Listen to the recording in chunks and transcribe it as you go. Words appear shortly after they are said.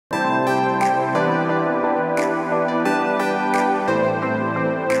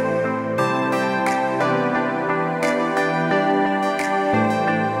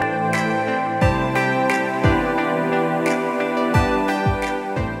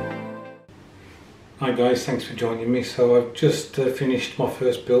Hi guys, thanks for joining me. So I've just finished my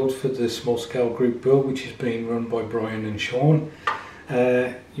first build for the small scale group build, which is being run by Brian and Sean.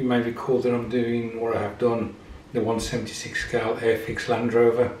 You may recall that I'm doing, or I have done, the 176 scale Airfix Land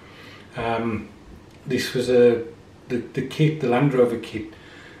Rover. This was the kit, the Land Rover kit,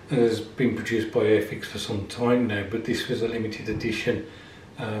 has been produced by Airfix for some time now, but this was a limited edition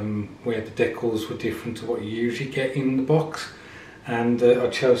where the decals were different to what you usually get in the box. And I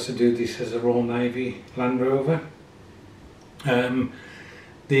chose to do this as a Royal Navy Land Rover.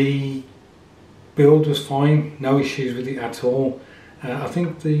 The build was fine, no issues with it at all. I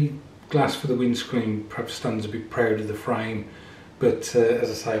think the glass for the windscreen perhaps stands a bit proud of the frame, but as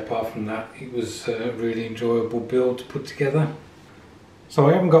I say, apart from that, it was a really enjoyable build to put together. So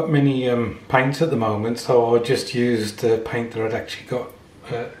I haven't got many paints at the moment, so I just used paint that I'd actually got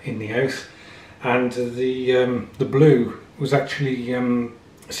in the house, and the blue was actually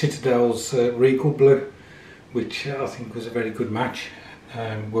Citadel's Regal Blue, which I think was a very good match,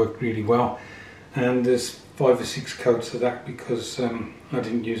 worked really well. And there's 5 or 6 coats of that because I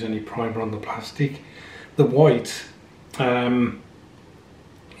didn't use any primer on the plastic. The white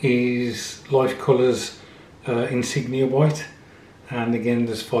is Life Colours Insignia White, and again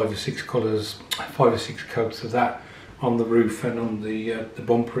there's 5 or 6 colours, 5 or 6 coats of that on the roof and on the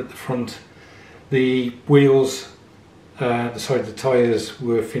bumper at the front. The wheels, the tyres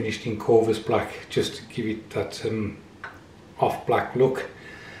were finished in Corvus black, just to give it that off black look.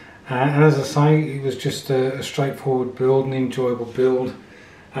 And as I say, it was just a straightforward build, an enjoyable build.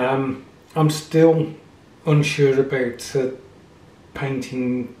 I'm still unsure about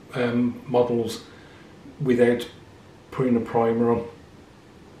painting models without putting a primer on.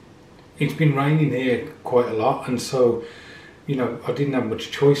 It's been raining here quite a lot, and so, you know, I didn't have much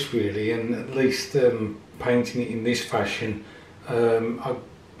choice really, and at least painting it in this fashion, I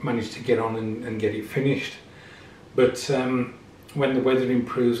managed to get on and get it finished. But when the weather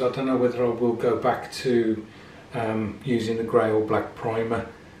improves, I don't know whether I will go back to using the grey or black primer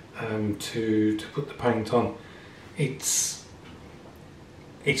to put the paint on. It's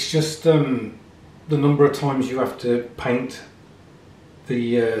just the number of times you have to paint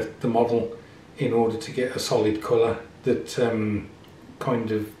the model in order to get a solid colour that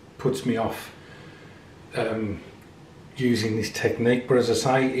kind of puts me off using this technique. But as I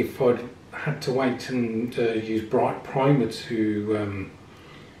say, if I'd had to wait and use bright primer to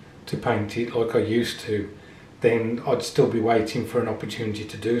paint it like I used to, then I'd still be waiting for an opportunity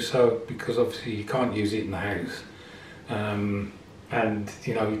to do so, because obviously you can't use it in the house, and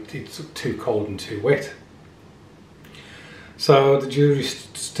you know, it's too cold and too wet. So the jury's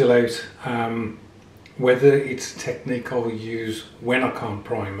still out whether it's a technique I will use when I can't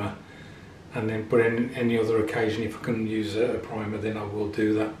primer, and then but in any other occasion, if I can use a primer, then I will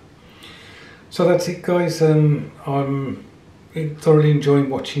do that. So that's it guys. I'm thoroughly enjoying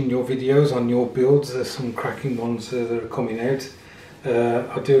watching your videos on your builds. There's some cracking ones that are coming out.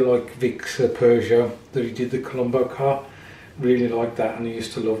 I do like Vic's Peugeot that he did, the Colombo car. Really like that, and I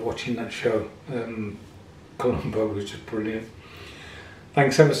used to love watching that show. Colombo was just brilliant.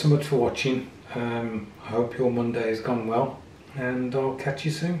 Thanks ever so much for watching. I hope your Monday has gone well, and I'll catch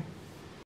you soon.